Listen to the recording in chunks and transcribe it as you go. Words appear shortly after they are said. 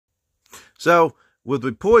So, with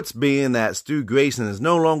reports being that Stu Grayson is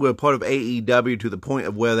no longer a part of AEW to the point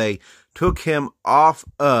of where they took him off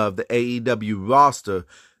of the AEW roster,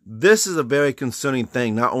 this is a very concerning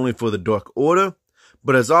thing, not only for the Dark Order,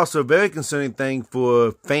 but it's also a very concerning thing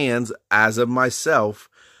for fans, as of myself,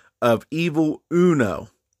 of Evil Uno.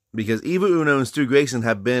 Because Evil Uno and Stu Grayson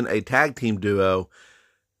have been a tag team duo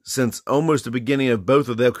since almost the beginning of both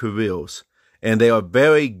of their careers. And they are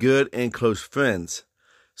very good and close friends.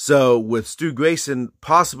 So with Stu Grayson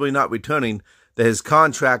possibly not returning, that his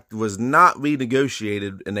contract was not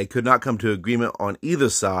renegotiated and they could not come to agreement on either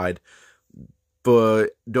side. For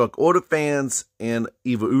Dark Order fans and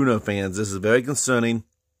Evil Uno fans, this is very concerning.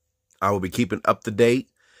 I will be keeping up to date.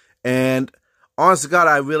 And honest to God,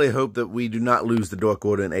 I really hope that we do not lose the Dark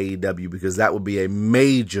Order in AEW, because that would be a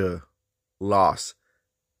major loss.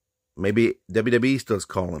 Maybe WWE starts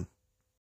calling.